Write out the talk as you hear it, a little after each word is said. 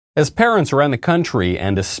As parents around the country,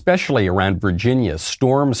 and especially around Virginia,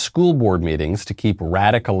 storm school board meetings to keep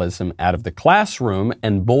radicalism out of the classroom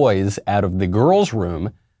and boys out of the girls'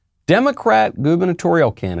 room, Democrat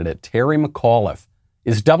gubernatorial candidate Terry McAuliffe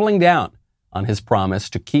is doubling down on his promise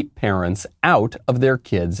to keep parents out of their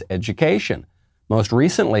kids' education, most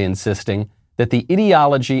recently insisting that the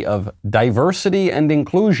ideology of diversity and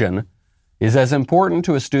inclusion is as important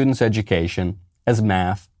to a student's education as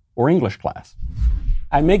math or English class.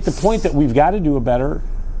 I make the point that we've got to do a better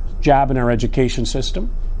job in our education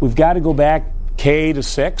system. We've got to go back K to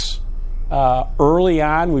 6. Early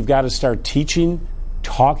on, we've got to start teaching,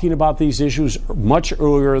 talking about these issues much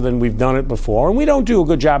earlier than we've done it before. And we don't do a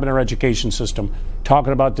good job in our education system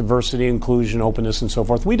talking about diversity, inclusion, openness, and so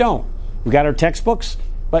forth. We don't. We've got our textbooks,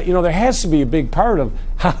 but, there has to be a big part of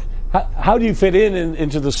how do you fit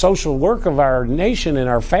into the social work of our nation and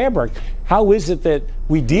our fabric? How is it that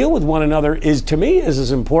we deal with one another is, to me, is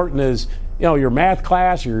as important as, your math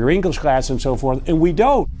class or your English class and so forth, and we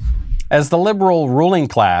don't. As the liberal ruling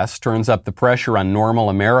class turns up the pressure on normal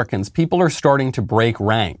Americans, people are starting to break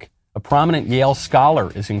rank. A prominent Yale scholar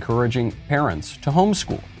is encouraging parents to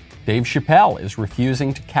homeschool. Dave Chappelle is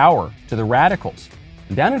refusing to cower to the radicals.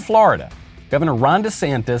 And down in Florida, Governor Ron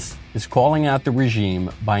DeSantis is calling out the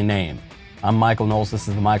regime by name. I'm Michael Knowles. This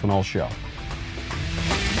is The Michael Knowles Show.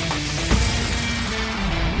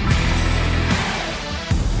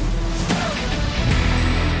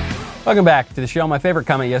 Welcome back to the show. My favorite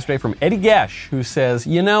comment yesterday from Eddie Gesh, who says,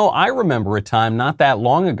 I remember a time not that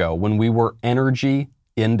long ago when we were energy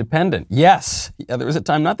independent. Yes, there was a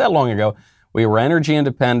time not that long ago we were energy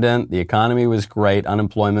independent. The economy was great.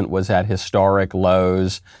 Unemployment was at historic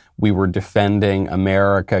lows. We were defending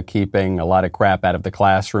America, keeping a lot of crap out of the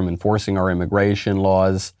classroom, enforcing our immigration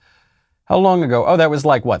laws. How long ago? Oh, that was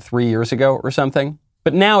 3 years ago or something?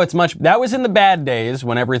 But now it's that was in the bad days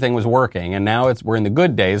when everything was working, and now we're in the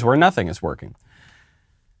good days where nothing is working.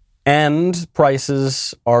 And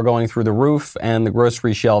prices are going through the roof, and the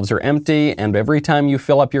grocery shelves are empty, and every time you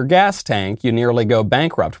fill up your gas tank, you nearly go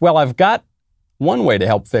bankrupt. Well, I've got one way to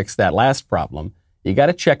help fix that last problem. You got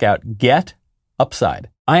to check out Get Upside.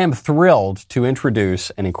 I am thrilled to introduce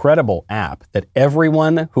an incredible app that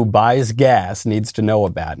everyone who buys gas needs to know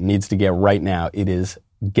about, needs to get right now. It is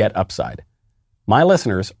Get Upside. My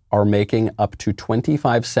listeners are making up to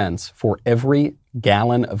 25 cents for every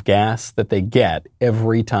gallon of gas that they get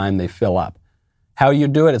every time they fill up. How you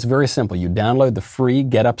do it? It's very simple. You download the free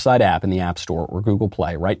Get Upside app in the App Store or Google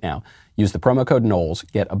Play right now. Use the promo code Knowles.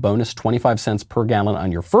 Get a bonus 25 cents per gallon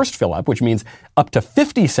on your first fill up, which means up to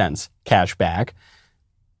 50 cents cash back.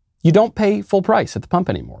 You don't pay full price at the pump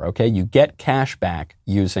anymore, okay? You get cash back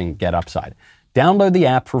using Get Upside. Download the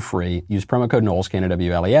app for free. Use promo code Knowles,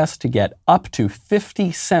 K-N-O-W-L-E-S, to get up to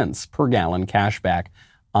 50 cents per gallon cash back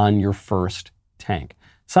on your first tank.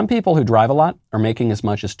 Some people who drive a lot are making as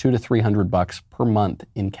much as $200 to $300 per month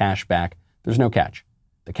in cash back. There's no catch.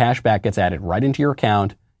 The cash back gets added right into your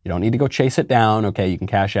account. You don't need to go chase it down, okay? You can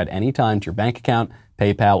cash out anytime to your bank account,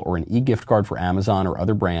 PayPal, or an e-gift card for Amazon or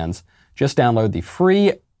other brands. Just download the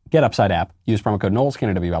free Get Upside app. Use promo code Knowles,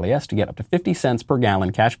 K-N-O-W-L-E-S, to get up to 50 cents per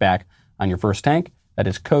gallon cash back on your first tank. That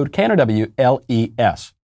is code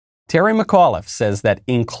K-N-O-W-L-E-S. Terry McAuliffe says that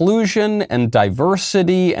inclusion and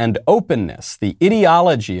diversity and openness, the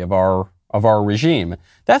ideology of our regime,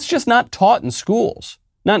 that's just not taught in schools.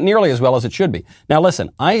 Not nearly as well as it should be. Now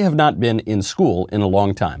listen, I have not been in school in a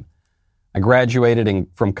long time. I graduated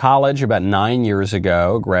from college about 9 years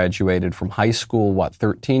ago, graduated from high school,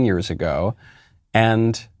 13 years ago,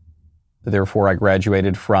 and therefore I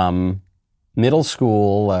graduated from middle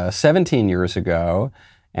school 17 years ago,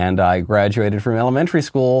 and I graduated from elementary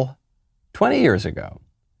school 20 years ago.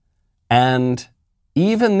 And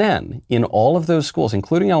even then, in all of those schools,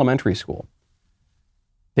 including elementary school,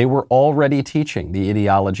 they were already teaching the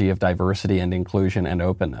ideology of diversity and inclusion and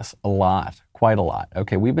openness a lot, quite a lot.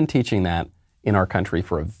 Okay, we've been teaching that in our country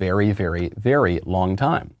for a very, very, very long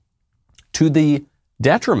time, to the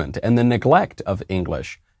detriment and the neglect of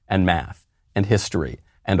English and math and history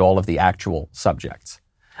and all of the actual subjects.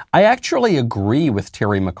 I actually agree with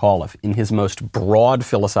Terry McAuliffe in his most broad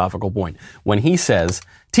philosophical point when he says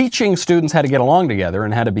teaching students how to get along together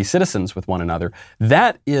and how to be citizens with one another,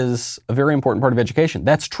 that is a very important part of education.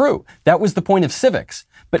 That's true. That was the point of civics.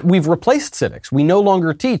 But we've replaced civics. We no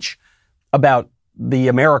longer teach about the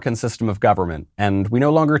American system of government, and we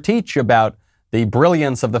no longer teach about the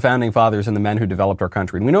brilliance of the founding fathers and the men who developed our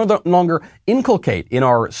country. And we no longer inculcate in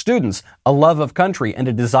our students a love of country and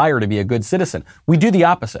a desire to be a good citizen. We do the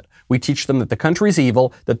opposite. We teach them that the country's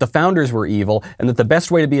evil, that the founders were evil, and that the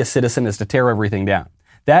best way to be a citizen is to tear everything down.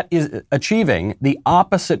 That is achieving the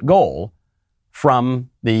opposite goal from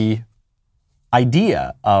the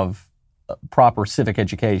idea of proper civic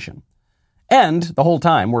education. And the whole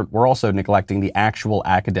time, we're also neglecting the actual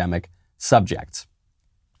academic subjects.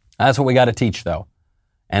 That's what we got to teach, though.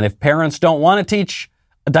 And if parents don't want to teach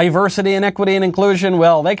diversity and equity and inclusion,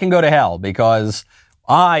 well, they can go to hell, because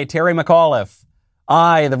I, Terry McAuliffe,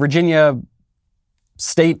 I, the Virginia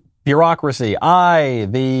state bureaucracy, I,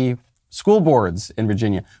 the school boards in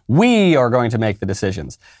Virginia, we are going to make the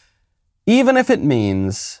decisions. Even if it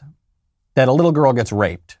means that a little girl gets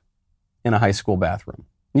raped in a high school bathroom.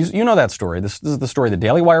 You know that story. This is the story the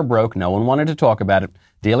Daily Wire broke. No one wanted to talk about it.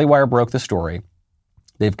 Daily Wire broke the story.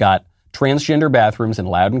 They've got transgender bathrooms in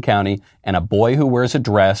Loudoun County, and a boy who wears a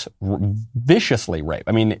dress viciously raped.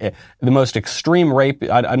 I mean, the most extreme rape,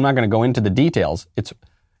 I'm not going to go into the details. It's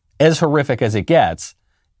as horrific as it gets,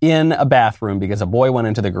 in a bathroom, because a boy went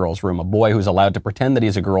into the girls' room, a boy who's allowed to pretend that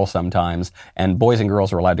he's a girl sometimes, and boys and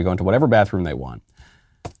girls are allowed to go into whatever bathroom they want.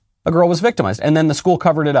 A girl was victimized, and then the school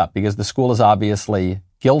covered it up, because the school is obviously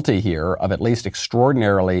guilty here of at least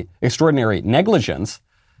extraordinary negligence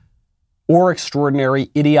or extraordinary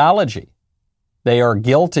ideology. They are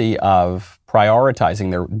guilty of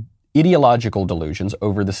prioritizing their ideological delusions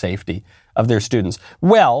over the safety of their students.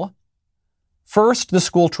 Well, first the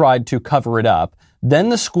school tried to cover it up, then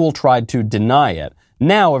the school tried to deny it.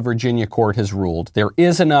 Now a Virginia court has ruled there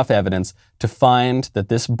is enough evidence to find that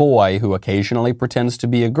this boy, who occasionally pretends to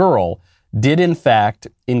be a girl, did in fact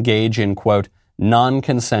engage in, quote,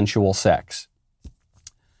 non-consensual sex.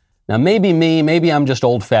 Now, maybe I'm just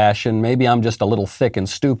old-fashioned, maybe I'm just a little thick and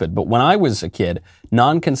stupid, but when I was a kid,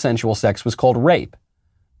 non-consensual sex was called rape.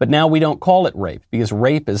 But now we don't call it rape, because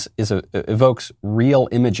rape evokes real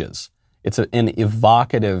images. It's an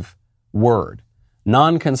evocative word.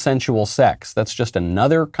 Non-consensual sex, that's just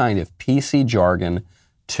another kind of PC jargon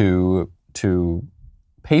to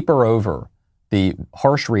paper over the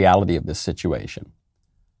harsh reality of this situation.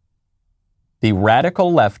 The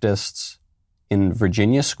radical leftists in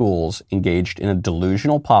Virginia schools engaged in a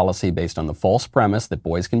delusional policy based on the false premise that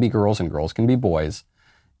boys can be girls and girls can be boys.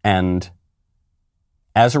 And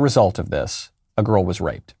as a result of this, a girl was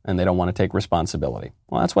raped, and they don't want to take responsibility.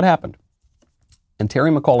 Well, that's what happened. And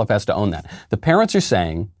Terry McAuliffe has to own that. The parents are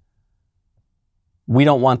saying, we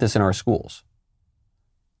don't want this in our schools.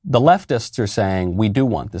 The leftists are saying, we do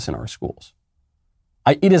want this in our schools.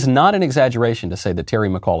 It is not an exaggeration to say that Terry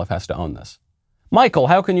McAuliffe has to own this. Michael,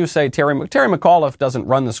 how can you say Terry McAuliffe doesn't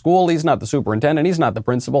run the school? He's not the superintendent. He's not the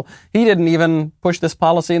principal. He didn't even push this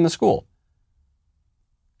policy in the school.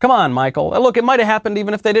 Come on, Michael. Look, it might have happened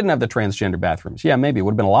even if they didn't have the transgender bathrooms. Yeah, maybe. It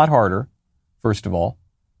would have been a lot harder, first of all.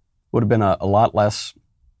 Would have been a lot less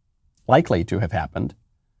likely to have happened.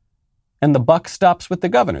 And the buck stops with the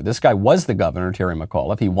governor. This guy was the governor, Terry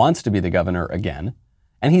McAuliffe. He wants to be the governor again.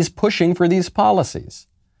 And he's pushing for these policies.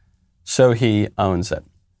 So he owns it.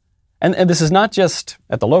 And this is not just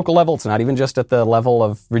at the local level. It's not even just at the level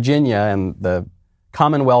of Virginia and the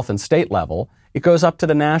Commonwealth and state level. It goes up to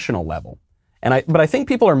the national level. But I think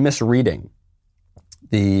people are misreading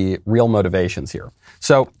the real motivations here.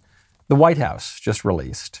 So the White House just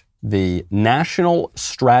released the National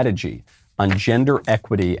Strategy on Gender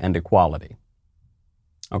Equity and Equality.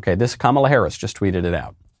 Okay, this Kamala Harris just tweeted it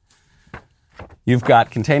out. You've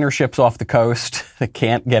got container ships off the coast that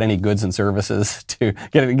can't get any goods and services to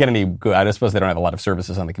get any good. I suppose they don't have a lot of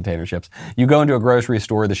services on the container ships. You go into a grocery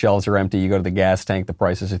store, the shelves are empty. You go to the gas tank, the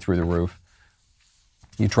prices are through the roof.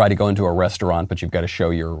 You try to go into a restaurant, but you've got to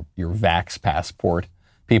show your vax passport.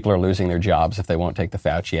 People are losing their jobs if they won't take the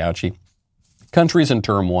Fauci ouchie. Country's in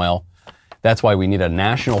turmoil. That's why we need a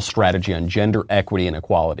national strategy on gender equity and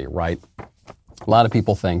equality, right? A lot of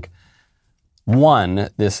people think, one,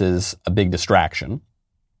 this is a big distraction.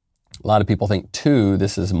 A lot of people think, two,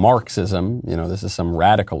 this is Marxism. You know, this is some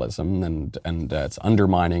radicalism, and it's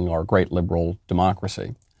undermining our great liberal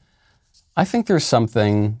democracy. I think there's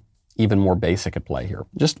something even more basic at play here.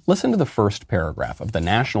 Just listen to the first paragraph of the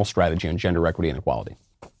National Strategy on Gender Equity and Equality.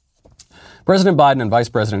 President Biden and Vice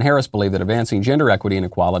President Harris believe that advancing gender equity and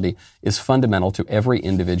equality is fundamental to every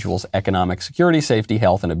individual's economic security, safety,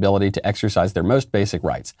 health, and ability to exercise their most basic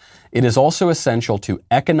rights. It is also essential to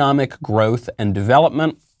economic growth and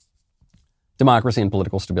development, democracy and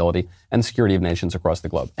political stability, and security of nations across the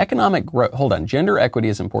globe. Economic growth, gender equity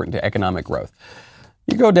is important to economic growth.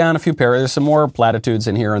 You go down a few paragraphs, there's some more platitudes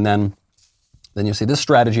in here, and then you see this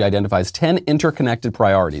strategy identifies 10 interconnected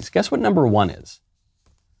priorities. Guess what number one is?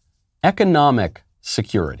 Economic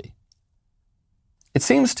security. It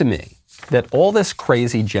seems to me that all this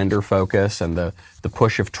crazy gender focus and the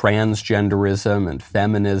push of transgenderism and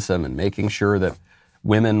feminism and making sure that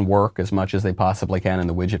women work as much as they possibly can in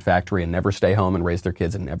the widget factory and never stay home and raise their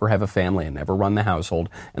kids and never have a family and never run the household,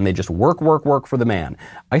 and they just work for the man.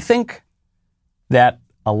 I think that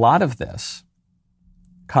a lot of this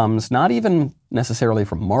comes not even necessarily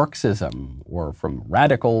from Marxism or from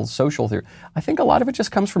radical social theory. I think a lot of it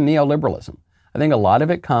just comes from neoliberalism. I think a lot of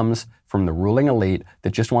it comes from the ruling elite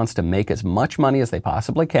that just wants to make as much money as they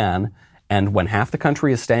possibly can. And when half the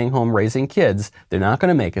country is staying home raising kids, they're not going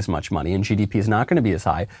to make as much money and GDP is not going to be as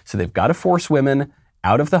high. So they've got to force women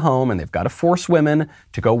out of the home and they've got to force women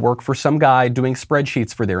to go work for some guy doing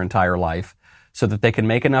spreadsheets for their entire life so that they can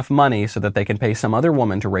make enough money so that they can pay some other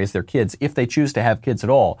woman to raise their kids if they choose to have kids at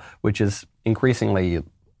all, which is increasingly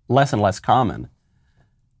less and less common.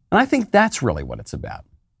 And I think that's really what it's about.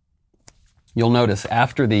 You'll notice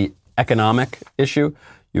after the economic issue,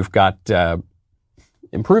 you've got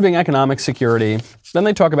improving economic security. Then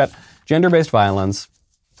they talk about gender-based violence.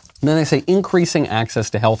 And then they say increasing access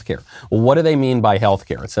to health care. Well, what do they mean by health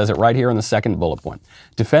care? It says it right here in the second bullet point.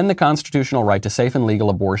 Defend the constitutional right to safe and legal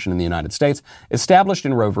abortion in the United States, established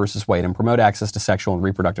in Roe v. Wade, and promote access to sexual and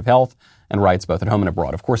reproductive health and rights both at home and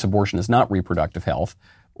abroad. Of course, abortion is not reproductive health.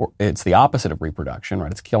 Or it's the opposite of reproduction,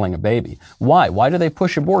 right? It's killing a baby. Why? Why do they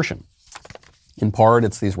push abortion? In part,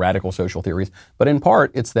 it's these radical social theories, but in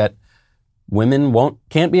part, it's that women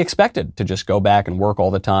can't be expected to just go back and work all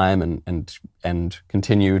the time and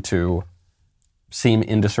continue to seem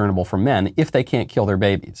indiscernible from men if they can't kill their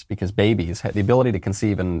babies, because babies, the ability to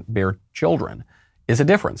conceive and bear children is a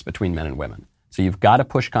difference between men and women. So you've got to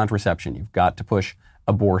push contraception. You've got to push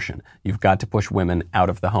abortion. You've got to push women out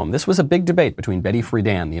of the home. This was a big debate between Betty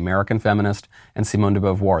Friedan, the American feminist, and Simone de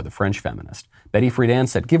Beauvoir, the French feminist. Betty Friedan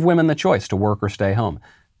said, give women the choice to work or stay home.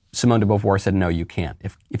 Simone de Beauvoir said, no, you can't.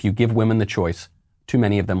 If you give women the choice, too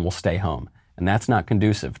many of them will stay home. And that's not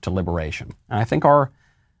conducive to liberation. And I think our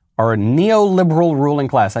neoliberal ruling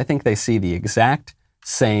class, I think they see the exact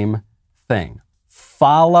same thing.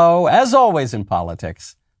 Follow, as always in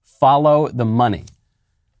politics, follow the money.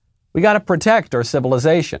 We got to protect our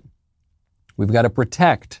civilization. We've got to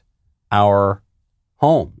protect our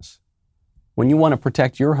homes. When you want to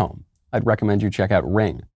protect your home, I'd recommend you check out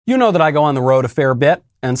Ring. You know that I go on the road a fair bit,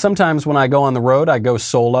 and sometimes when I go on the road, I go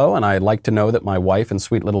solo, and I like to know that my wife and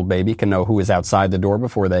sweet little baby can know who is outside the door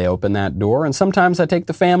before they open that door, and sometimes I take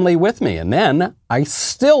the family with me, and then I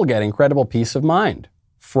still get incredible peace of mind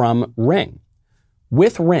from Ring.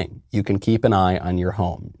 With Ring, you can keep an eye on your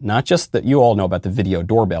home. Not just that you all know about the video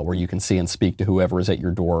doorbell where you can see and speak to whoever is at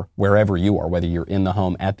your door, wherever you are, whether you're in the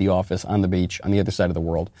home, at the office, on the beach, on the other side of the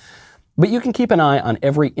world. But you can keep an eye on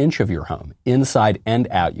every inch of your home, inside and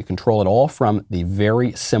out. You control it all from the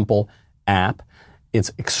very simple app.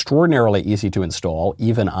 It's extraordinarily easy to install.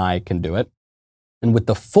 Even I can do it. And with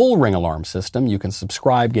the full Ring alarm system, you can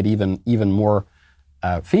subscribe, get even more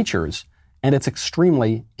features. And it's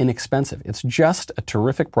extremely inexpensive. It's just a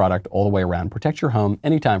terrific product all the way around. Protect your home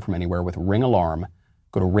anytime from anywhere with Ring Alarm.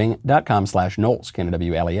 Go to ring.com/Knowles,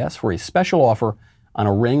 K-N-W-L-E-S, for a special offer on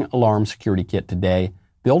a Ring Alarm security kit today.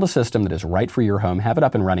 Build a system that is right for your home. Have it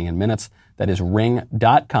up and running in minutes. That is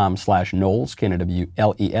ring.com/Knowles,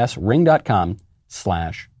 K-N-W-L-E-S,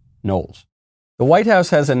 ring.com/Knowles. The White House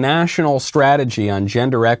has a national strategy on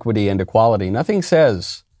gender equity and equality. Nothing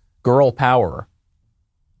says girl power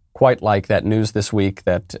quite like that news this week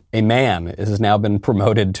that a man has now been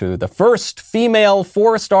promoted to the first female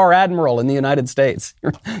 4-star admiral in the United States.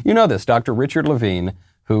 You know this, Dr. Richard Levine,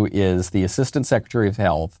 who is the Assistant Secretary of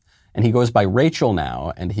Health, and he goes by Rachel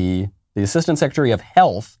now, and the Assistant Secretary of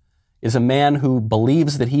Health is a man who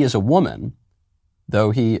believes that he is a woman,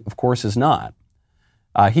 though he, of course, is not.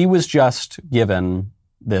 He was just given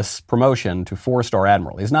this promotion to 4-star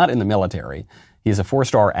admiral. He's not in the military. He's a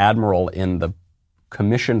 4-star admiral in the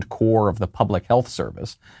commissioned corps of the Public Health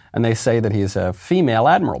Service, and they say that he's a female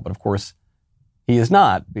admiral, but of course he is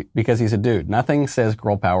not because he's a dude. Nothing says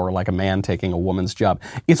girl power like a man taking a woman's job.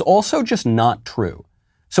 It's also just not true.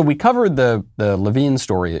 So we covered the Levine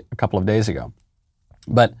story a couple of days ago,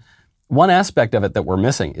 but one aspect of it that we're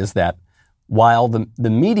missing is that while the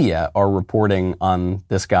media are reporting on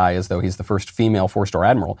this guy as though he's the first female 4-star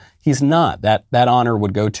admiral, he's not. That honor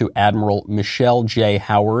would go to Admiral Michelle J.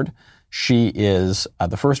 Howard. She is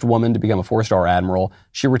the first woman to become a 4-star admiral.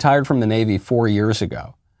 She retired from the Navy 4 years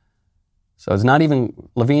ago. So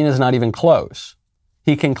Levine is not even close.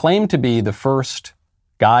 He can claim to be the first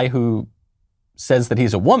guy who says that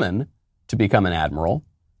he's a woman to become an admiral.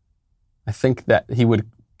 I think that he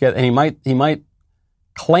would get, and he might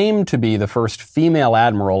claim to be the first female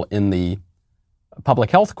admiral in the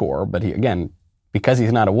Public Health Corps, but because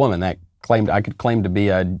he's not a woman, I could claim to be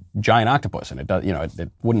a giant octopus, and it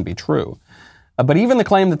wouldn't be true. But even the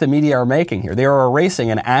claim that the media are making here, they are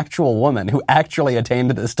erasing an actual woman who actually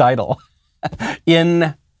attained this title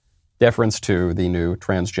in deference to the new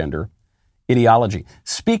transgender ideology.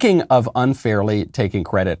 Speaking of unfairly taking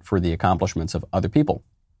credit for the accomplishments of other people,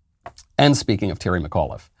 and speaking of Terry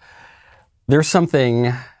McAuliffe, there's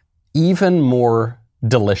something even more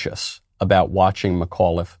delicious about watching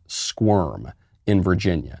McAuliffe squirm in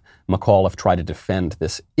Virginia. McAuliffe tried to defend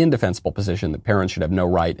this indefensible position that parents should have no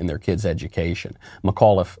right in their kids' education.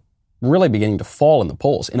 McAuliffe really beginning to fall in the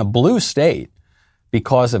polls in a blue state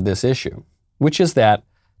because of this issue, which is that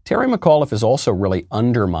Terry McAuliffe is also really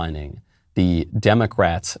undermining the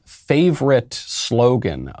Democrats' favorite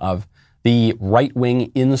slogan of the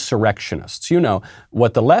right-wing insurrectionists. You know,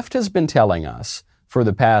 what the left has been telling us for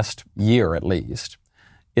the past year at least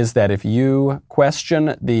is that if you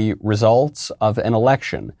question the results of an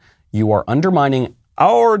election, you are undermining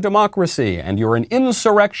our democracy, and you're an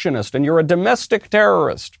insurrectionist, and you're a domestic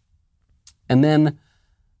terrorist. And then,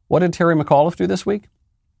 what did Terry McAuliffe do this week?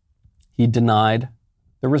 He denied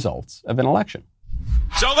the results of an election.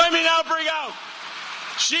 So let me now bring out,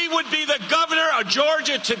 she would be the governor of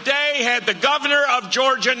Georgia today had the governor of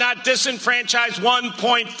Georgia not disenfranchised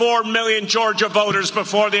 1.4 million Georgia voters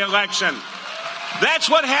before the election. That's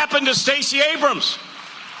what happened to Stacey Abrams.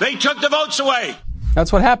 They took the votes away.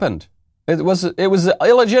 That's what happened. It was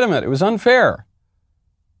illegitimate. It was unfair.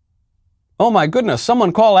 Oh my goodness,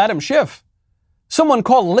 someone call Adam Schiff. Someone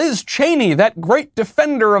call Liz Cheney, that great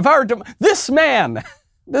defender of our this man,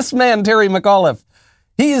 Terry McAuliffe.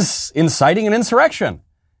 He's inciting an insurrection.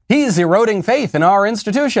 He's eroding faith in our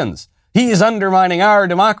institutions. He's undermining our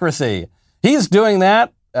democracy. He's doing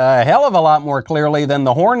that a hell of a lot more clearly than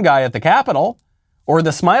the horn guy at the Capitol or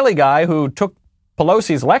the smiley guy who took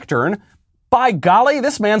Pelosi's lectern. By golly,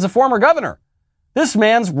 this man's a former governor. This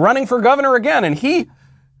man's running for governor again. And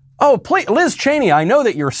please, Liz Cheney, I know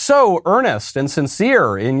that you're so earnest and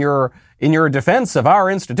sincere in your defense of our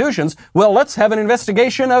institutions. Well, let's have an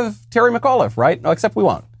investigation of Terry McAuliffe, right? No, except we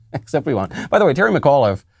won't. By the way, Terry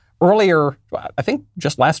McAuliffe, earlier, I think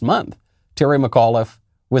just last month, Terry McAuliffe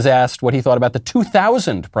was asked what he thought about the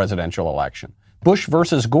 2000 presidential election, Bush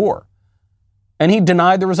versus Gore. And he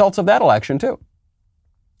denied the results of that election, too.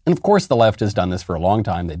 And of course, the left has done this for a long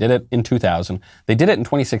time. They did it in 2000. They did it in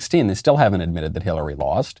 2016. They still haven't admitted that Hillary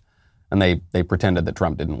lost. And they pretended that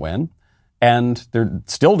Trump didn't win. And they're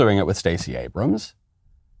still doing it with Stacey Abrams.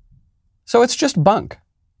 So it's just bunk.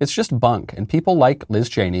 It's just bunk. And people like Liz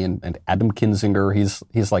Cheney and Adam Kinzinger,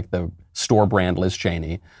 he's like the store brand Liz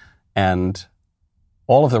Cheney, and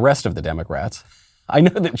all of the rest of the Democrats. I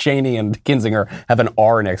know that Cheney and Kinzinger have an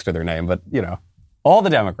R next to their name, but, you know, all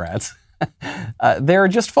the Democrats, they're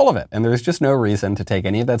just full of it. And there's just no reason to take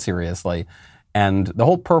any of that seriously. And the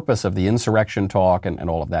whole purpose of the insurrection talk and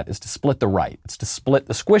all of that is to split the right. It's to split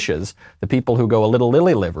the squishes, the people who go a little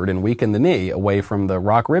lily-livered and weaken the knee, away from the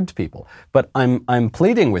rock-ribbed people. But I'm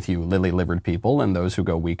pleading with you, lily-livered people, and those who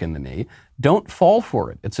go weak in the knee, don't fall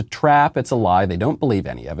for it. It's a trap. It's a lie. They don't believe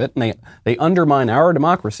any of it. And they undermine our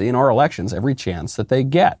democracy and our elections every chance that they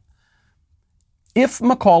get. If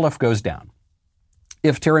McAuliffe goes down,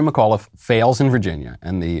 if Terry McAuliffe fails in Virginia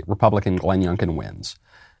and the Republican Glenn Youngkin wins,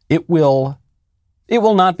 it will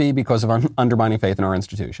not be because of undermining faith in our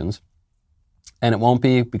institutions, and it won't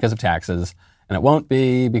be because of taxes, and it won't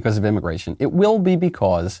be because of immigration. It will be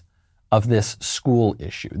because of this school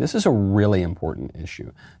issue. This is a really important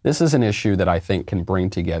issue. This is an issue that I think can bring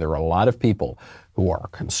together a lot of people who are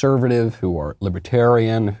conservative, who are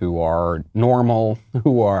libertarian, who are normal,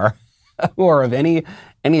 who are of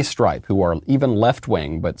any stripe, who are even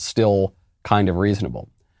left-wing but still kind of reasonable.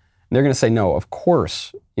 And they're going to say, no, of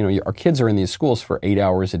course, you know, our kids are in these schools for 8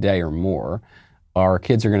 hours a day or more. Our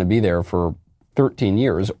kids are going to be there for 13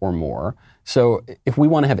 years or more. So if we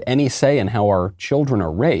want to have any say in how our children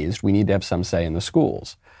are raised, we need to have some say in the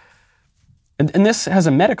schools. And this has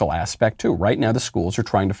a medical aspect too. Right now, the schools are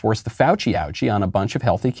trying to force the Fauci ouchie on a bunch of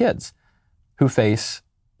healthy kids who face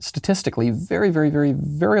statistically very, very, very,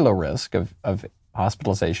 very low risk of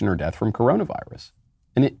hospitalization or death from coronavirus,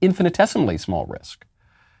 an infinitesimally small risk.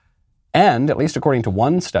 And, at least according to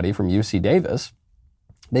one study from UC Davis,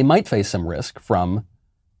 they might face some risk from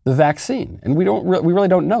the vaccine. And we really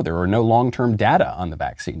don't know. There are no long-term data on the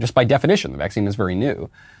vaccine. Just by definition, the vaccine is very new.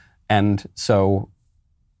 And so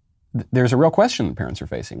there's a real question that parents are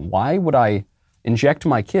facing. Why would I inject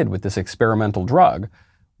my kid with this experimental drug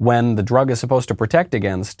when the drug is supposed to protect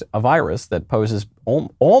against a virus that poses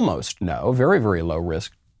almost no, very, very low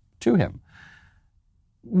risk to him?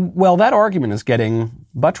 Well, that argument is getting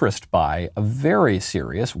buttressed by a very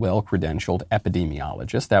serious, well-credentialed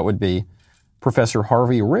epidemiologist. That would be Professor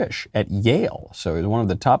Harvey Risch at Yale, so he's one of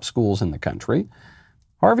the top schools in the country.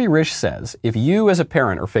 Harvey Risch says, if you as a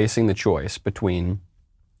parent are facing the choice between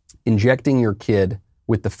injecting your kid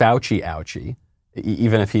with the Fauci ouchie,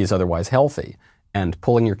 even if he's otherwise healthy, and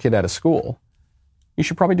pulling your kid out of school, you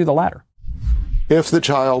should probably do the latter. If the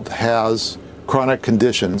child has chronic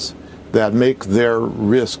conditions that make their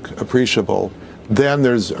risk appreciable, then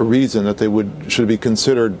there's a reason that they should be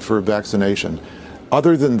considered for vaccination.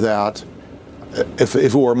 Other than that, if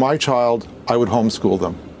it were my child, I would homeschool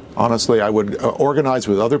them. Honestly, I would organize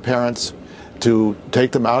with other parents to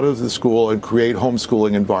take them out of the school and create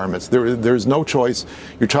homeschooling environments. There's no choice.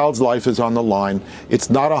 Your child's life is on the line.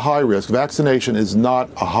 It's not a high risk. Vaccination is not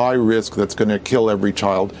a high risk that's going to kill every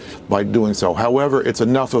child by doing so. However, it's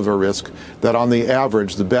enough of a risk that on the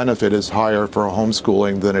average, the benefit is higher for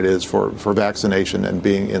homeschooling than it is for vaccination and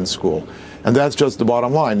being in school. And that's just the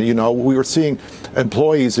bottom line. You know, we were seeing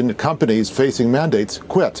employees in companies facing mandates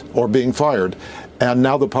quit or being fired. And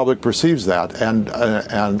now the public perceives that,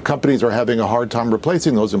 and companies are having a hard time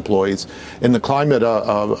replacing those employees. In the climate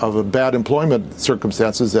of bad employment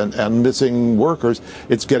circumstances and missing workers,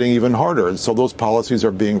 it's getting even harder. And so those policies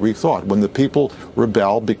are being rethought. When the people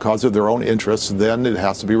rebel because of their own interests, then it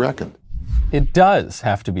has to be reckoned. It does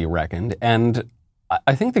have to be reckoned. And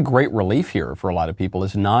I think the great relief here for a lot of people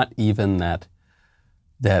is not even that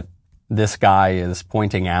this guy is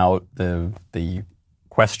pointing out the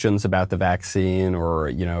questions about the vaccine, or,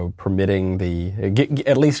 you know, permitting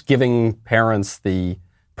at least giving parents the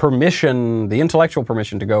permission, the intellectual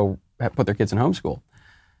permission to go put their kids in homeschool.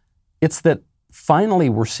 It's that finally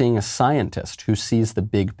we're seeing a scientist who sees the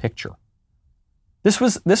big picture. This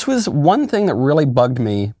was one thing that really bugged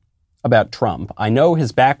me about Trump. I know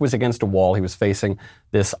his back was against a wall. He was facing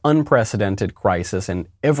this unprecedented crisis, and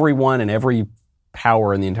everyone and every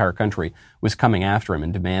power in the entire country was coming after him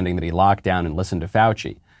and demanding that he lock down and listen to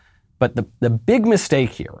Fauci. But the big mistake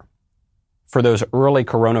here for those early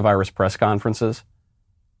coronavirus press conferences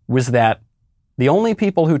was that the only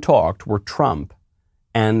people who talked were Trump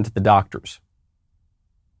and the doctors,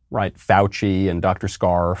 right? Fauci and Dr.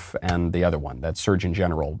 Scarf and the other one, that Surgeon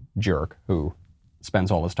General jerk who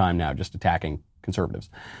spends all his time now just attacking conservatives.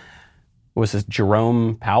 What was this,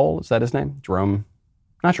 Jerome Powell? Is that his name?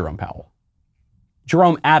 Not Jerome Powell.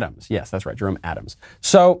 Jerome Adams. Yes, that's right, Jerome Adams.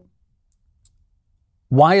 So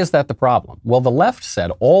why is that the problem? Well, the left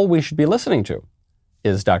said all we should be listening to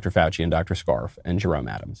is Dr. Fauci and Dr. Scarf and Jerome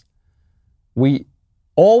Adams.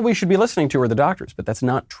 All we should be listening to are the doctors, but that's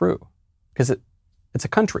not true, because it's a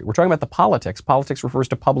country. We're talking about the politics. Politics refers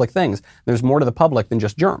to public things. There's more to the public than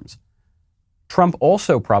just germs. Trump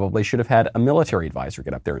also probably should have had a military advisor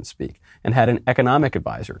get up there and speak, and had an economic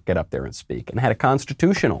advisor get up there and speak, and had a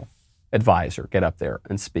constitutional advisor get up there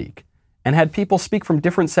and speak, and had people speak from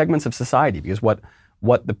different segments of society, because what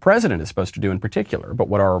the president is supposed to do in particular, but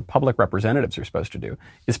what our public representatives are supposed to do,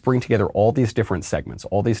 is bring together all these different segments,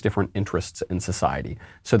 all these different interests in society,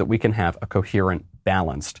 so that we can have a coherent,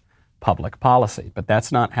 balanced public policy. But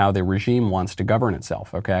that's not how the regime wants to govern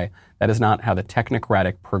itself, okay? That is not how the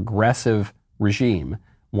technocratic, progressive regime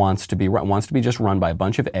wants to be just run by a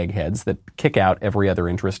bunch of eggheads that kick out every other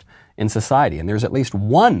interest in society. And there's at least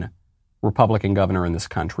one Republican governor in this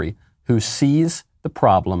country who sees the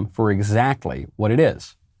problem for exactly what it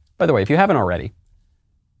is. By the way, if you haven't already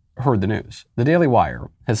heard the news, the Daily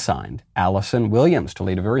Wire has signed Allison Williams to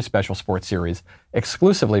lead a very special sports series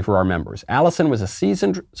exclusively for our members. Allison was a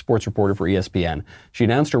seasoned sports reporter for ESPN. She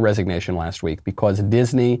announced her resignation last week because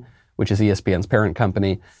Disney, which is ESPN's parent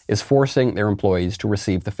company, is forcing their employees to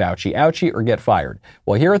receive the Fauci ouchie or get fired.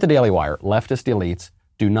 Well, here at the Daily Wire, leftist elites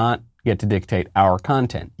do not get to dictate our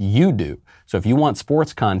content. You do. So if you want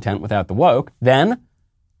sports content without the woke, then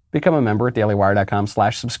become a member at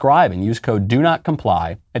dailywire.com/subscribe and use code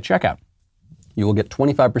DONOTCOMPLY at checkout. You will get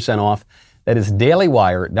 25% off. That is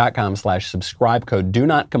dailywire.com/subscribe, code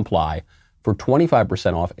DONOTCOMPLY for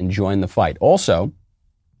 25% off, and join the fight. Also,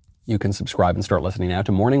 you can subscribe and start listening now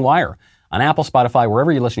to Morning Wire on Apple, Spotify,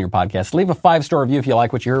 wherever you listen to your podcasts. Leave a 5-star review if you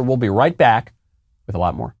like what you hear. We'll be right back with a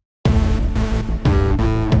lot more.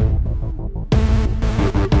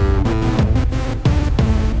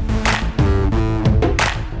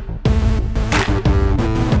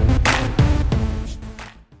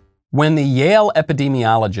 When the Yale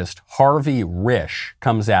epidemiologist Harvey Risch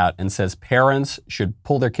comes out and says parents should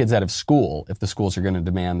pull their kids out of school if the schools are going to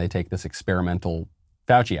demand they take this experimental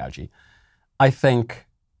Fauci ouchie, I think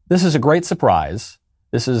this is a great surprise.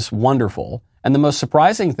 This is wonderful. And the most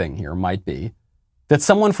surprising thing here might be that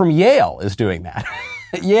someone from Yale is doing that.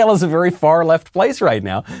 Yale is a very far left place right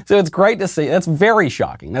now. So it's great to see. That's very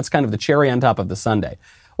shocking. That's kind of the cherry on top of the sundae.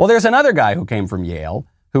 Well, there's another guy who came from Yale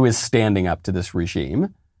who is standing up to this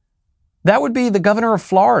regime. That would be the governor of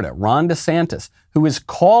Florida, Ron DeSantis, who is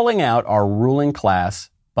calling out our ruling class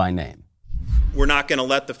by name. We're not going to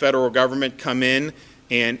let the federal government come in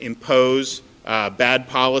and impose bad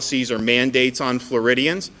policies or mandates on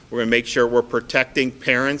Floridians. We're going to make sure we're protecting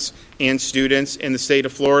parents and students in the state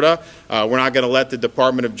of Florida. We're not going to let the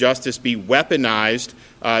Department of Justice be weaponized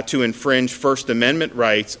to infringe First Amendment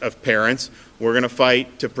rights of parents. We're going to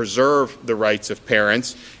fight to preserve the rights of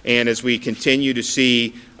parents. And as we continue to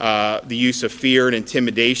see the use of fear and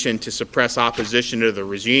intimidation to suppress opposition to the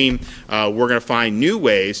regime, we're going to find new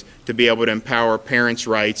ways to be able to empower parents'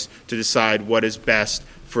 rights to decide what is best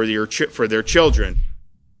for their children.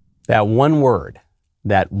 That one word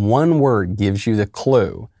gives you the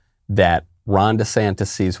clue that Ron DeSantis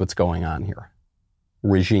sees what's going on here.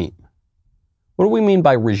 Regime. What do we mean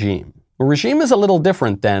by regime? Well, regime is a little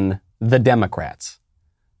different than the Democrats.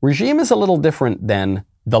 Regime is a little different than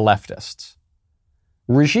the leftists.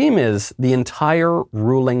 Regime is the entire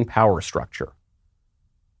ruling power structure,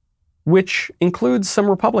 which includes some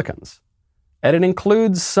Republicans, and it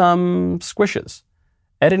includes some squishes,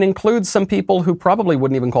 and it includes some people who probably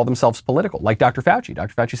wouldn't even call themselves political, like Dr. Fauci.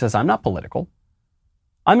 Dr. Fauci says, I'm not political.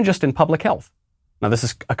 I'm just in public health. Now, this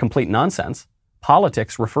is a complete nonsense.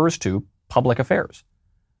 Politics refers to public affairs.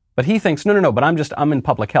 But he thinks, no, but I'm in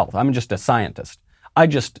public health. I'm just a scientist. I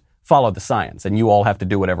just follow the science, and you all have to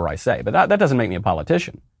do whatever I say. But that doesn't make me a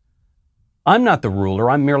politician. I'm not the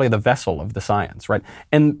ruler. I'm merely the vessel of the science, right?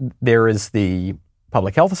 And there is the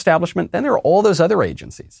public health establishment. Then there are all those other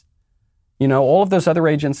agencies. You know, all of those other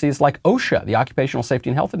agencies like OSHA, the Occupational Safety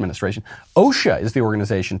and Health Administration. OSHA is the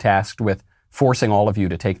organization tasked with forcing all of you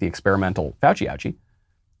to take the experimental Fauci-ouchie.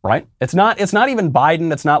 Right? It's not even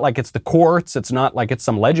Biden. It's not like it's the courts. It's not like it's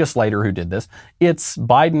some legislator who did this. It's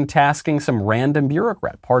Biden tasking some random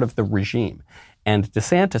bureaucrat, part of the regime. And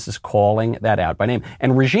DeSantis is calling that out by name.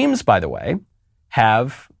 And regimes, by the way,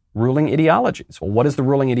 have ruling ideologies. Well, what is the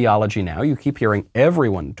ruling ideology now? You keep hearing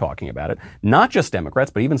everyone talking about it, not just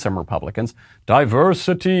Democrats, but even some Republicans.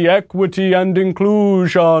 Diversity, equity, and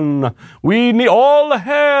inclusion. We need all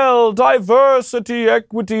hail diversity,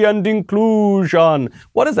 equity, and inclusion.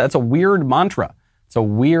 What is that? It's a weird mantra. It's a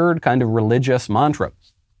weird kind of religious mantra.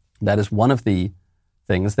 That is one of the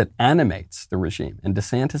things that animates the regime. And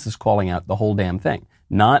DeSantis is calling out the whole damn thing.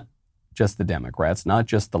 Not just the Democrats, not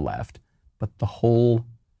just the left, but the whole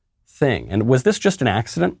thing. And was this just an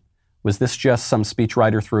accident? Was this just some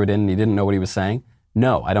speechwriter threw it in and he didn't know what he was saying?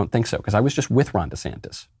 No, I don't think so, because I was just with Ron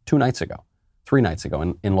DeSantis 3 nights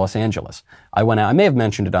ago in Los Angeles. I went out, I may have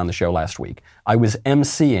mentioned it on the show last week. I was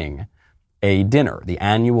emceeing a dinner, the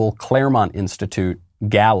annual Claremont Institute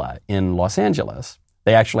Gala in Los Angeles.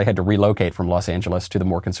 They actually had to relocate from Los Angeles to the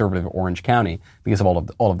more conservative Orange County because of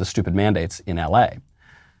all of the stupid mandates in LA.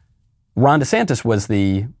 Ron DeSantis was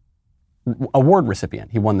the award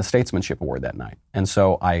recipient. He won the Statesmanship Award that night. And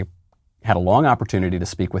so I had a long opportunity to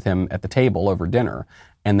speak with him at the table over dinner.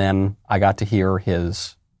 And then I got to hear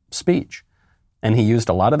his speech. And he used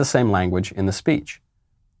a lot of the same language in the speech.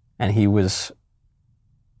 And he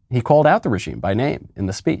called out the regime by name in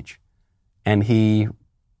the speech. And he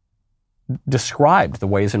described the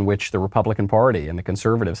ways in which the Republican Party and the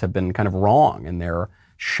conservatives have been kind of wrong and they're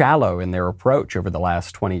shallow in their approach over the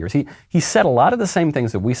last 20 years. He said a lot of the same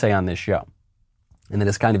things that we say on this show, and that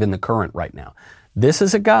is kind of in the current right now. This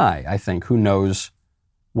is a guy, I think, who knows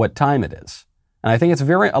what time it is. And I think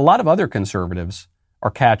a lot of other conservatives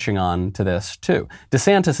are catching on to this too.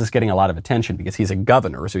 DeSantis is getting a lot of attention because he's a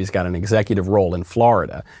governor, so he's got an executive role in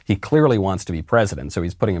Florida. He clearly wants to be president, so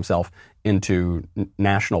he's putting himself into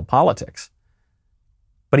national politics.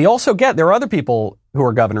 But there are other people who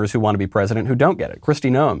are governors who want to be president who don't get it. Kristi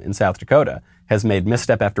Noem in South Dakota has made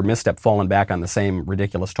misstep after misstep, fallen back on the same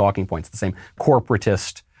ridiculous talking points, the same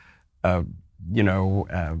corporatist,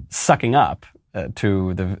 sucking up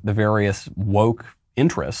to the various woke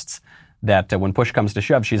interests that when push comes to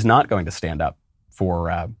shove, she's not going to stand up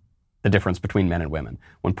for the difference between men and women.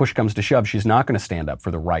 When push comes to shove, she's not going to stand up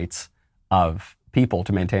for the rights of people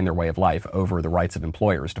to maintain their way of life over the rights of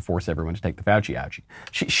employers to force everyone to take the Fauci-ouchie.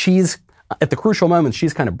 She's, at the crucial moments,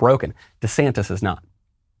 she's kind of broken. DeSantis is not.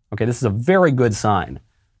 Okay, this is a very good sign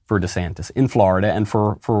for DeSantis in Florida and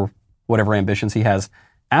for whatever ambitions he has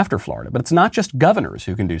after Florida. But it's not just governors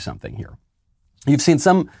who can do something here. You've seen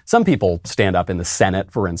some people stand up in the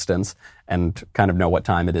Senate, for instance, and kind of know what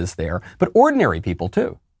time it is there. But ordinary people,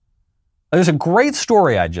 too. There's a great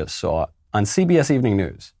story I just saw on CBS Evening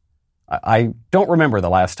News. I don't remember the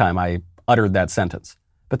last time I uttered that sentence,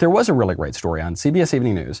 but there was a really great story on CBS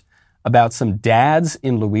Evening News about some dads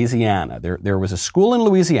in Louisiana. There was a school in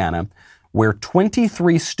Louisiana where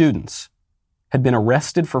 23 students had been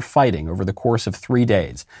arrested for fighting over the course of 3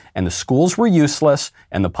 days. And the schools were useless,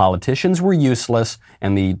 and the politicians were useless,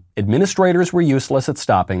 and the administrators were useless at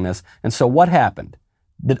stopping this. And so what happened?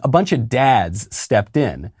 A bunch of dads stepped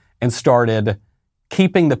in and started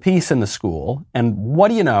keeping the peace in the school. And what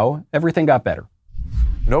do you know? Everything got better.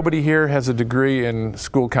 Nobody here has a degree in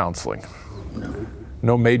school counseling.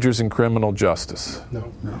 No majors in criminal justice.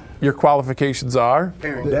 No. Your qualifications are?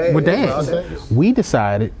 We're dads. We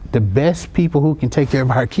decided the best people who can take care of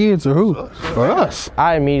our kids are who? Are us.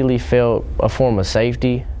 I immediately felt a form of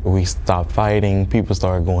safety. We stopped fighting. People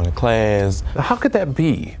started going to class. How could that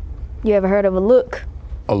be? You ever heard of a look?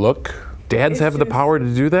 A look? Dads have the power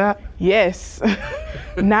to do that? Yes.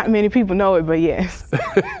 Not many people know it, but yes.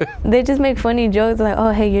 They just make funny jokes like,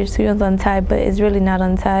 oh, hey, your student's untied, but it's really not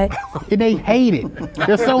untied. And they hate it.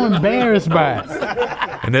 They're so embarrassed by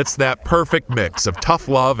it. And it's that perfect mix of tough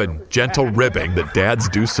love and gentle ribbing that dads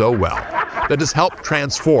do so well that has helped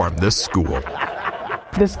transform this school.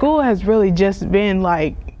 The school has really just been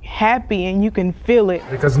like happy, and you can feel it.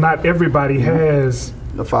 Because not everybody has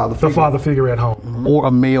the father figure at home. Or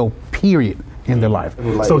a male, period, in their life.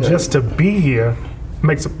 So just to be here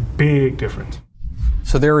makes a big difference.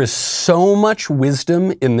 So there is so much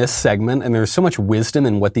wisdom in this segment, and there's so much wisdom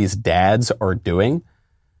in what these dads are doing.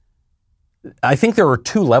 I think there are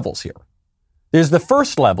two levels here. There's the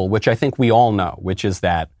first level, which I think we all know, which is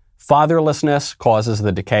that fatherlessness causes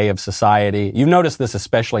the decay of society. You've noticed this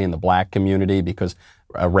especially in the black community because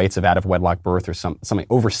rates of out-of-wedlock birth are something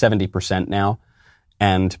over 70% now.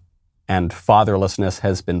 And fatherlessness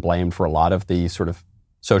has been blamed for a lot of the sort of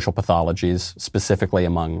social pathologies, specifically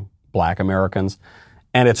among black Americans.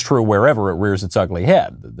 And it's true wherever it rears its ugly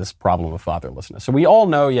head, this problem of fatherlessness. So we all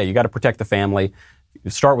know, you got to protect the family. You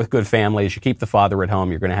start with good families. You keep the father at home.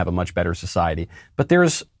 You're going to have a much better society. But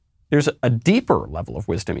there's a deeper level of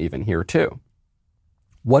wisdom even here too.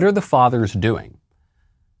 What are the fathers doing?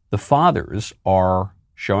 The fathers are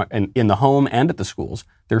showing, and in the home and at the schools,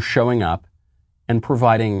 they're showing up and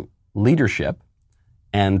providing leadership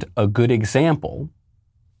and a good example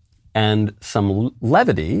and some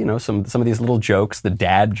levity, some of these little jokes, the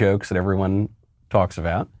dad jokes that everyone talks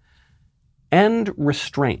about, and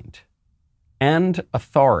restraint, and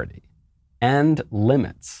authority, and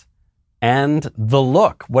limits, and the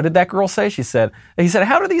look. What did that girl say? He said,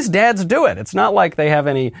 how do these dads do it? It's not like they have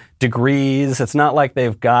any degrees. It's not like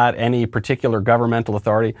they've got any particular governmental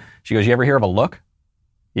authority. She goes, you ever hear of a look?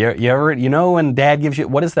 You ever, when dad gives you,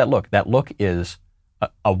 what is that look? That look is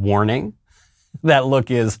a warning. That look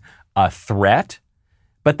is a threat.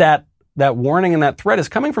 But that warning and that threat is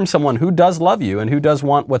coming from someone who does love you and who does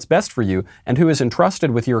want what's best for you and who is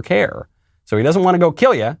entrusted with your care. So he doesn't want to go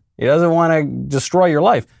kill you. He doesn't want to destroy your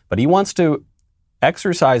life, but he wants to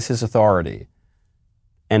exercise his authority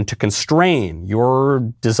and to constrain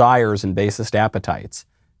your desires and basest appetites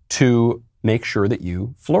to make sure that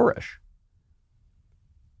you flourish.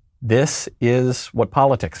 This is what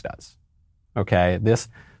politics does. Okay?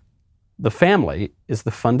 The family is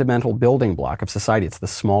the fundamental building block of society. It's the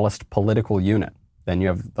smallest political unit. Then you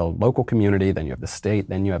have the local community, then you have the state,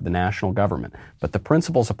 then you have the national government. But the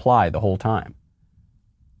principles apply the whole time.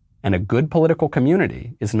 And a good political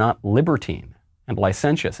community is not libertine and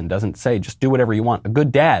licentious and doesn't say, just do whatever you want. A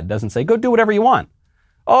good dad doesn't say, go do whatever you want.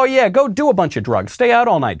 Oh yeah, go do a bunch of drugs. Stay out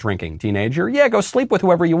all night drinking, teenager. Yeah, go sleep with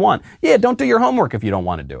whoever you want. Yeah, don't do your homework if you don't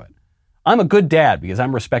want to do it. I'm a good dad because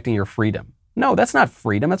I'm respecting your freedom. No, that's not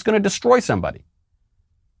freedom. That's going to destroy somebody.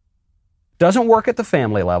 Doesn't work at the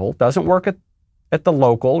family level. Doesn't work at the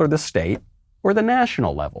local or the state or the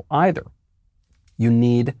national level either. You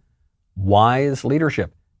need wise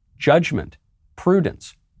leadership, judgment,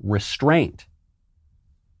 prudence, restraint.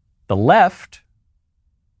 The left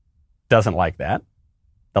doesn't like that.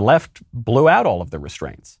 The left blew out all of the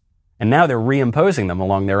restraints, and now they're reimposing them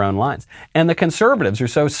along their own lines. And the conservatives are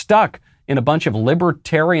so stuck in a bunch of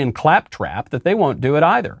libertarian claptrap that they won't do it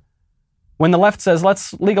either. When the left says,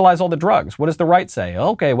 let's legalize all the drugs, what does the right say?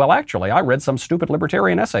 Okay, well, actually, I read some stupid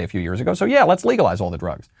libertarian essay a few years ago, so yeah, let's legalize all the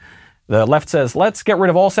drugs. The left says, let's get rid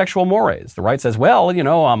of all sexual mores. The right says, well,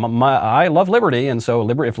 I love liberty, and so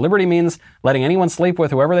if liberty means letting anyone sleep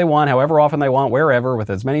with whoever they want, however often they want, wherever, with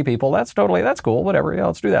as many people, that's cool, whatever, yeah,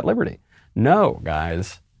 let's do that, liberty. No,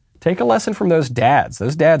 guys, take a lesson from those dads.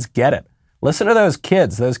 Those dads get it. Listen to those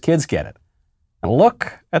kids get it. And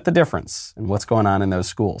look at the difference in what's going on in those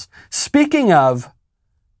schools. Speaking of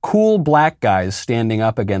cool black guys standing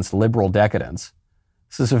up against liberal decadence,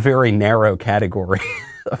 this is a very narrow category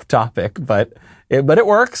of topic, but it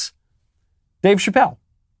works. Dave Chappelle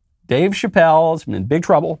Dave Chappelle's been in big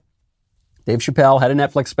trouble. Dave Chappelle had a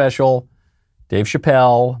Netflix special. Dave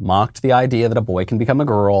Chappelle mocked the idea that a boy can become a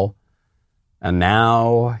girl. And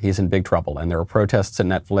now he's in big trouble. And there are protests at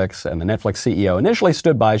Netflix. And the Netflix CEO initially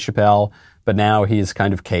stood by Chappelle, but now he's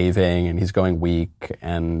kind of caving and he's going weak.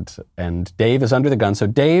 And Dave is under the gun. So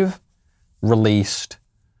Dave released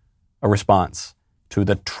a response to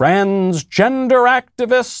the transgender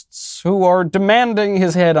activists who are demanding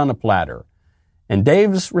his head on a platter. And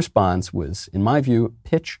Dave's response was, in my view,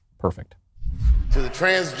 pitch perfect. To the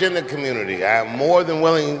transgender community, I am more than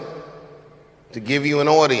willing to give you an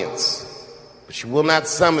audience, but you will not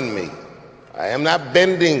summon me. I am not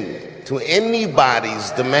bending to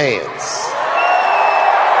anybody's demands.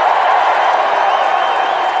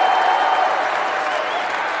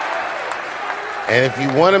 And if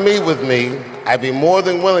you want to meet with me, I'd be more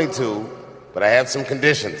than willing to, but I have some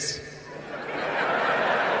conditions.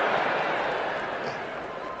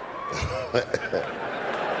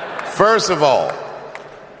 First of all,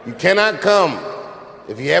 you cannot come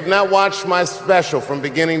if you have not watched my special from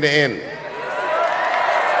beginning to end.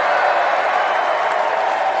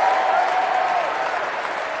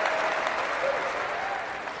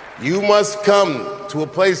 You must come to a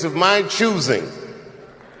place of my choosing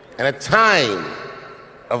and a time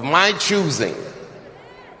of my choosing.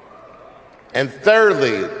 And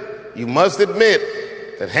thirdly, you must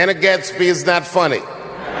admit that Hannah Gadsby is not funny.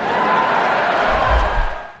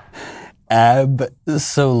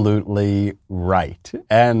 Absolutely right.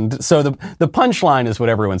 And so the punchline is what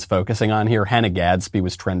everyone's focusing on here. Hannah Gadsby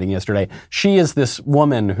was trending yesterday. She is this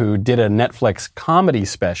woman who did a Netflix comedy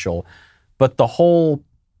special, but the whole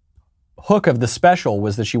hook of the special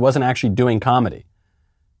was that she wasn't actually doing comedy.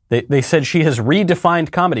 They said she has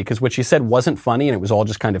redefined comedy because what she said wasn't funny and it was all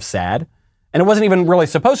just kind of sad. And it wasn't even really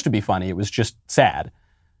supposed to be funny. It was just sad.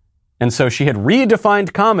 And so she had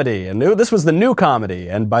redefined comedy and this was the new comedy.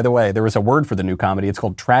 And by the way, there was a word for the new comedy. It's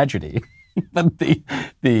called tragedy. But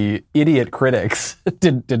the idiot critics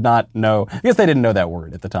did not know. I guess they didn't know that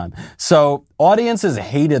word at the time. So audiences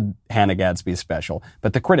hated Hannah Gadsby's special,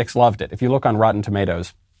 but the critics loved it. If you look on Rotten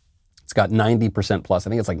Tomatoes, it's got 90% plus. I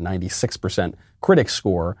think it's like 96% critic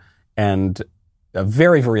score and a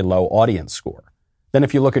very, very low audience score. Then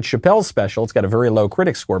if you look at Chappelle's special, it's got a very low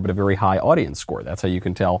critic score, but a very high audience score. That's how you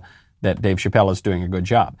can tell that Dave Chappelle is doing a good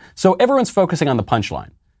job. So everyone's focusing on the punchline.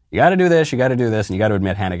 You got to do this, and you got to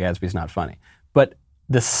admit Hannah Gadsby's not funny. But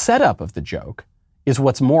the setup of the joke is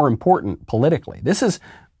what's more important politically.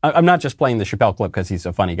 I'm not just playing the Chappelle clip because he's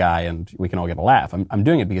a funny guy and we can all get a laugh. I'm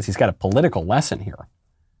doing it because he's got a political lesson here.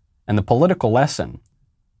 And the political lesson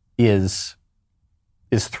is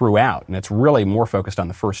throughout, and it's really more focused on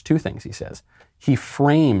the first two things he says. He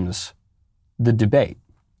frames the debate.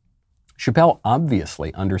 Chappelle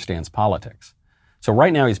obviously understands politics. So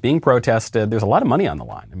right now he's being protested. There's a lot of money on the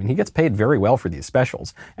line. I mean, he gets paid very well for these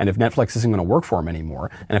specials. And if Netflix isn't going to work for him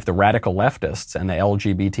anymore, and if the radical leftists and the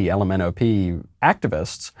LGBT, LMNOP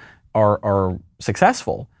activists are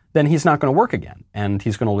successful, then he's not going to work again. And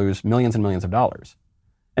he's going to lose millions and millions of dollars.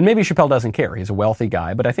 And maybe Chappelle doesn't care. He's a wealthy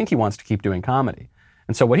guy, but I think he wants to keep doing comedy.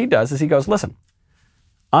 And so what he does is he goes, listen,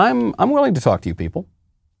 I'm willing to talk to you people.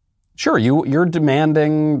 Sure, you're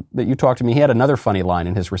demanding that you talk to me. He had another funny line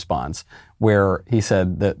in his response where he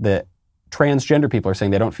said that the transgender people are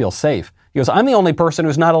saying they don't feel safe. He goes, I'm the only person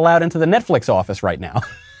who's not allowed into the Netflix office right now.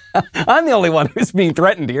 I'm the only one who's being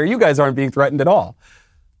threatened here. You guys aren't being threatened at all.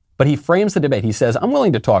 But he frames the debate. He says, I'm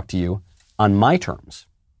willing to talk to you on my terms.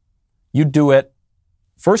 You do it.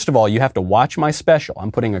 First of all, you have to watch my special.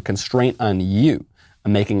 I'm putting a constraint on you.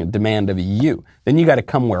 I'm making a demand of you. Then you got to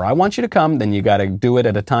come where I want you to come. Then you got to do it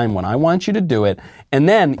at a time when I want you to do it. And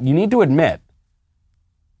then you need to admit,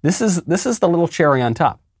 this is the little cherry on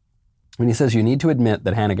top. When he says you need to admit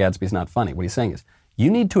that Hannah Gadsby's not funny, what he's saying is you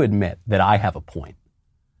need to admit that I have a point.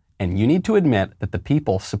 And you need to admit that the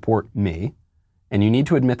people support me. And you need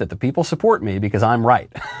to admit that the people support me because I'm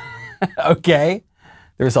right. Okay?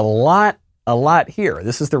 There's a lot here.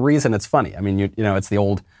 This is the reason it's funny. I mean, you know, it's the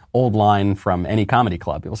old line from any comedy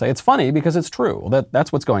club. People say it's funny because it's true. Well,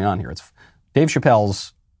 that's what's going on here. It's Dave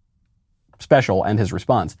Chappelle's special and his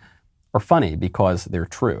response are funny because they're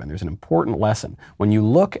true. And there's an important lesson. When you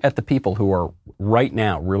look at the people who are right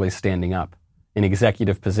now really standing up in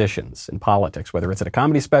executive positions in politics, whether it's at a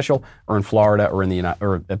comedy special or in Florida or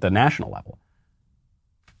or at the national level,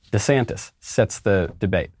 DeSantis sets the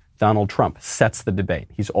debate. Donald Trump sets the debate.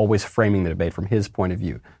 He's always framing the debate from his point of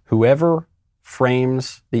view. Whoever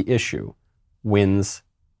frames the issue wins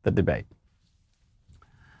the debate.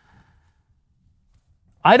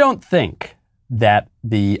 I don't think that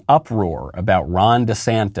the uproar about Ron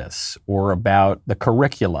DeSantis or about the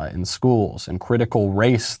curricula in schools and critical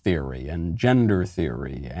race theory and gender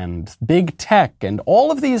theory and big tech and all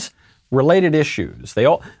of these related issues,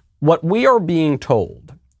 what we are being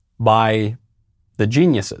told by the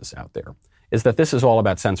geniuses out there is that this is all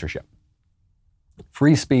about censorship.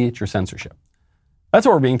 Free speech or censorship. That's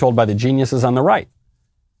what we're being told by the geniuses on the right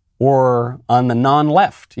or on the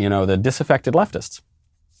non-left, the disaffected leftists.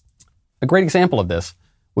 A great example of this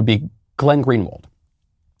would be Glenn Greenwald.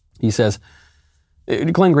 He says,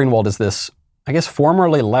 Glenn Greenwald is this, I guess,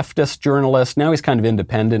 formerly leftist journalist. Now he's kind of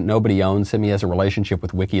independent. Nobody owns him. He has a relationship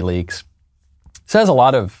with WikiLeaks. Says a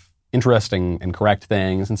lot of interesting and correct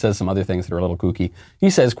things and says some other things that are a little kooky.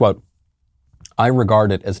 He says, quote, "I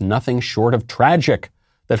regard it as nothing short of tragic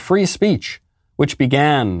that free speech, which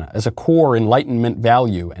began as a core Enlightenment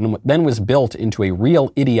value and then was built into a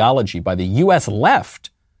real ideology by the U.S.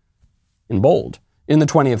 left, in bold, in the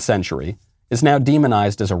 20th century, is now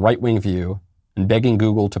demonized as a right-wing view, and begging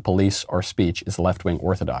Google to police our speech is left-wing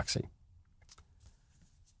orthodoxy."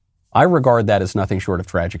 I regard that as nothing short of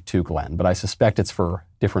tragic too, Glenn, but I suspect it's for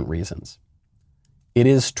different reasons. It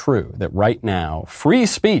is true that right now, free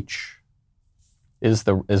speech is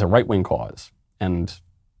a right-wing cause, and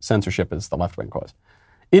censorship is the left-wing cause.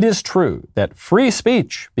 It is true that free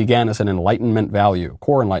speech began as an Enlightenment value,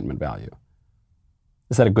 core Enlightenment value.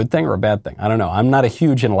 Is that a good thing or a bad thing? I don't know. I'm not a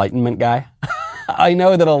huge Enlightenment guy. I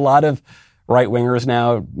know that a lot of right-wingers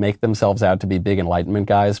now make themselves out to be big Enlightenment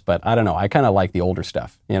guys, but I don't know. I kind of like the older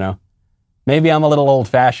stuff, Maybe I'm a little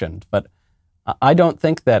old-fashioned, but I don't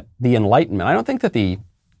think that the Enlightenment, I don't think that the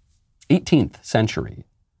 18th century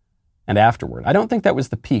and afterward, I don't think that was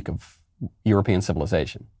the peak of European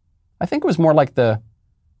civilization. I think it was more like the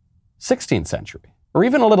 16th century, or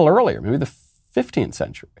even a little earlier, maybe the 15th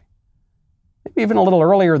century. Maybe even a little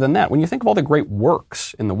earlier than that. When you think of all the great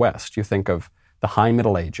works in the West, you think of the High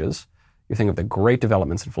Middle Ages, you think of the great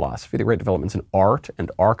developments in philosophy, the great developments in art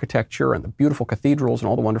and architecture and the beautiful cathedrals and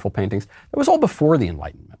all the wonderful paintings. It was all before the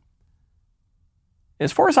Enlightenment.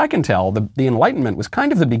 As far as I can tell, the Enlightenment was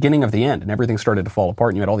kind of the beginning of the end, and everything started to fall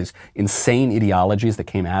apart, and you had all these insane ideologies that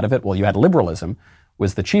came out of it. Well, you had liberalism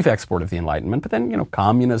was the chief export of the Enlightenment, but then,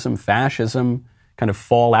 communism, fascism kind of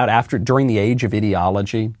fall out during the age of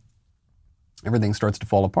ideology. Everything starts to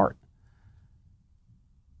fall apart.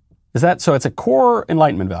 So it's a core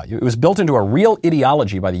Enlightenment value. It was built into a real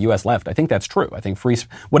ideology by the U.S. left. I think that's true. I think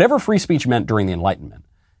whatever free speech meant during the Enlightenment,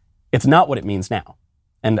 it's not what it means now.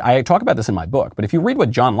 And I talk about this in my book, but if you read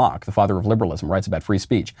what John Locke, the father of liberalism, writes about free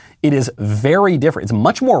speech, it is very different. It's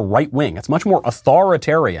much more right-wing. It's much more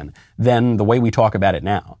authoritarian than the way we talk about it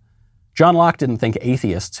now. John Locke didn't think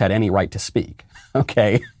atheists had any right to speak.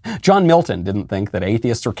 Okay. John Milton didn't think that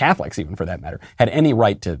atheists, or Catholics even for that matter, had any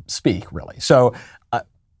right to speak, really. So,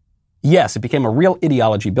 yes, it became a real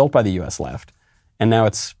ideology built by the U.S. left, and now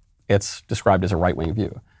it's described as a right-wing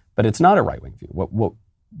view. But it's not a right-wing view. What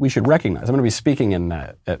we should recognize, I'm going to be speaking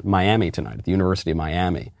at Miami tonight, at the University of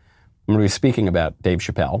Miami. I'm going to be speaking about Dave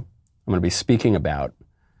Chappelle. I'm going to be speaking about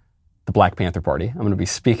the Black Panther Party. I'm going to be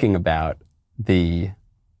speaking about the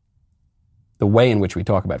way in which we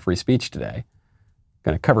talk about free speech today.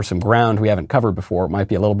 Going to cover some ground we haven't covered before. It might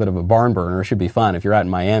be a little bit of a barn burner. It should be fun. If you're out in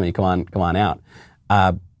Miami, come on out.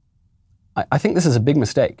 I think this is a big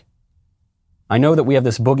mistake. I know that we have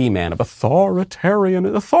this boogeyman of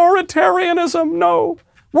authoritarianism. No,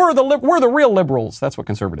 we're the real liberals. That's what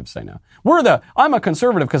conservatives say now. I'm a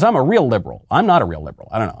conservative because I'm a real liberal. I'm not a real liberal.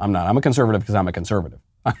 I don't know. I'm not. I'm a conservative because I'm a conservative.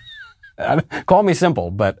 Call me simple,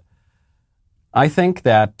 but I think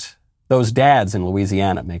that those dads in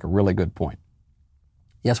Louisiana make a really good point.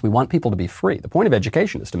 Yes, we want people to be free. The point of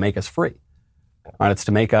education is to make us free. Right? It's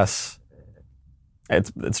to make us,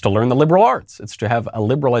 it's to learn the liberal arts. It's to have a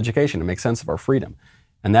liberal education to make sense of our freedom.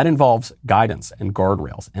 And that involves guidance and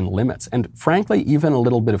guardrails and limits and, frankly, even a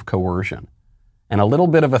little bit of coercion and a little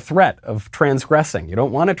bit of a threat of transgressing. You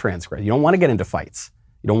don't want to transgress. You don't want to get into fights.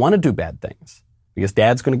 You don't want to do bad things because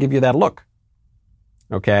dad's going to give you that look.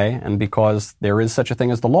 Okay? And because there is such a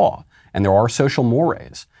thing as the law and there are social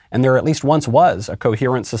mores and there at least once was a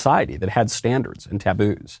coherent society that had standards and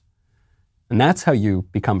taboos. And that's how you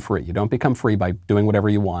become free. You don't become free by doing whatever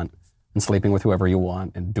you want and sleeping with whoever you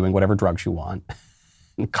want and doing whatever drugs you want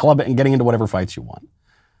and clubbing and getting into whatever fights you want.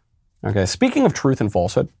 Okay, speaking of truth and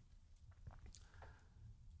falsehood,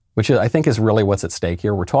 which I think is really what's at stake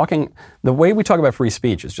here. The way we talk about free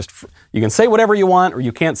speech is just, you can say whatever you want or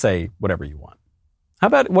you can't say whatever you want.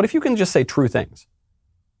 What if you can just say true things?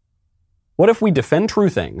 What if we defend true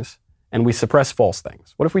things and we suppress false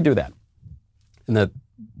things? What if we do that in the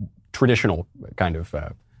traditional kind of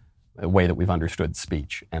way that we've understood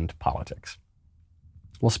speech and politics.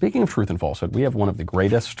 Well, speaking of truth and falsehood, we have one of the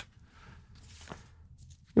greatest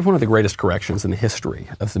corrections in the history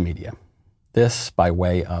of the media. This by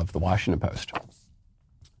way of the Washington Post.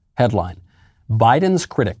 Headline: Biden's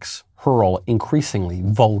critics hurl increasingly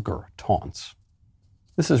vulgar taunts.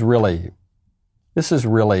 This is really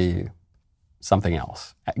something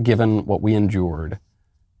else, given what we endured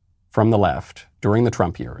from the left during the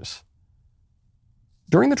Trump years.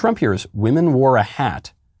 During the Trump years, women wore a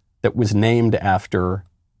hat that was named after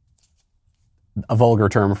a vulgar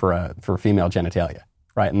term for female genitalia,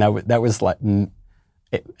 right? And that was like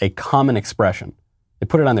a common expression. They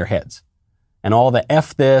put it on their heads. And all the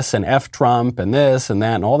F this and F Trump and this and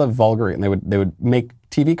that and all the vulgar, and they would make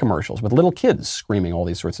TV commercials with little kids screaming all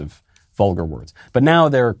these sorts of vulgar words. But now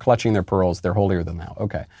they're clutching their pearls. They're holier than thou.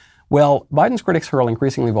 Okay. Well, Biden's critics hurl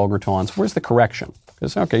increasingly vulgar taunts. Where's the correction?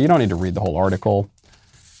 Because, okay, you don't need to read the whole article.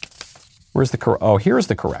 Here's the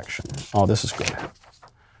correction. Oh, this is good.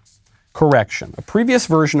 Correction. A previous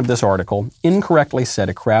version of this article incorrectly said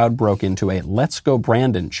a crowd broke into a "Let's Go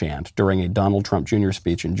Brandon" chant during a Donald Trump Jr.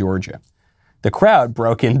 speech in Georgia. The crowd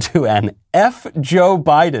broke into an F Joe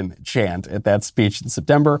Biden chant at that speech in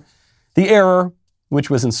September. The error, which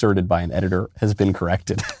was inserted by an editor, has been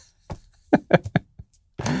corrected.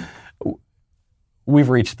 We've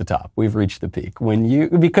reached the top. We've reached the peak.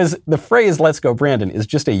 Because the phrase "Let's Go Brandon" is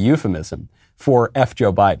just a euphemism for F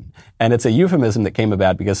Joe Biden. And it's a euphemism that came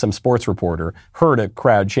about because some sports reporter heard a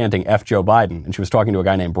crowd chanting F Joe Biden, and she was talking to a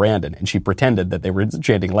guy named Brandon, and she pretended that they were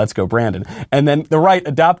chanting "Let's Go Brandon." And then the right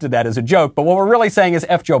adopted that as a joke, but what we're really saying is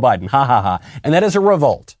F Joe Biden. Ha ha ha. And that is a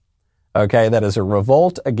revolt. Okay? That is a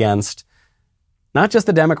revolt against not just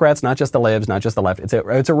the Democrats, not just the libs, not just the left. It's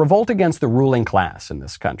a revolt against the ruling class in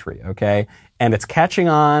this country, okay? And it's catching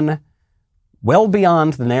on well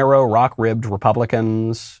beyond the narrow, rock-ribbed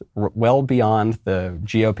Republicans, well beyond the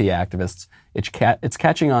GOP activists. It's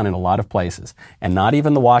catching on in a lot of places. And not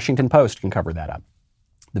even the Washington Post can cover that up.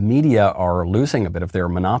 The media are losing a bit of their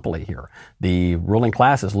monopoly here. The ruling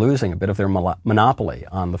class is losing a bit of their monopoly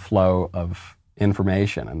on the flow of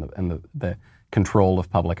information and the control of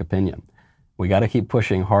public opinion. We got to keep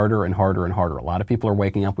pushing harder and harder and harder. A lot of people are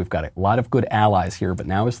waking up. We've got a lot of good allies here, but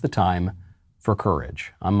now is the time for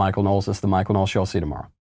courage. I'm Michael Knowles. This is The Michael Knowles Show. I'll see you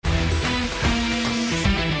tomorrow.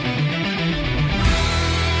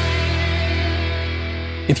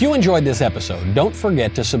 If you enjoyed this episode, don't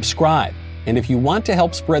forget to subscribe. And if you want to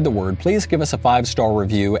help spread the word, please give us a 5-star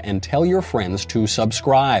review and tell your friends to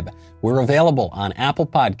subscribe. We're available on Apple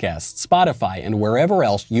Podcasts, Spotify, and wherever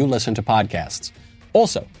else you listen to podcasts.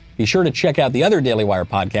 Also, be sure to check out the other Daily Wire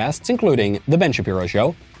podcasts, including The Ben Shapiro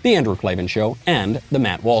Show, The Andrew Klavan Show, and The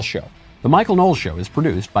Matt Walsh Show. The Michael Knowles Show is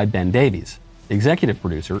produced by Ben Davies. Executive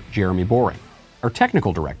producer, Jeremy Boring. Our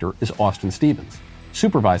technical director is Austin Stevens.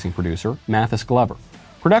 Supervising producer, Mathis Glover.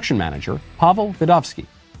 Production manager, Pavel Vidovsky.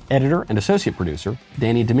 Editor and associate producer,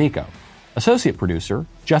 Danny D'Amico. Associate producer,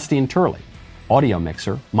 Justine Turley. Audio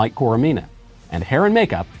mixer, Mike Coromina. And hair and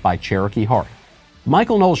makeup by Cherokee Hart. The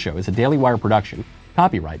Michael Knowles Show is a Daily Wire production.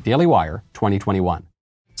 Copyright Daily Wire 2021.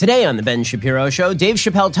 Today on The Ben Shapiro Show, Dave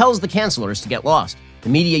Chappelle tells the cancelers to get lost. The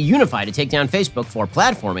media unify to take down Facebook for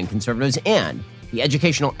platforming conservatives, and the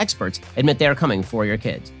educational experts admit they are coming for your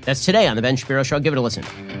kids. That's today on The Ben Shapiro Show. Give it a listen.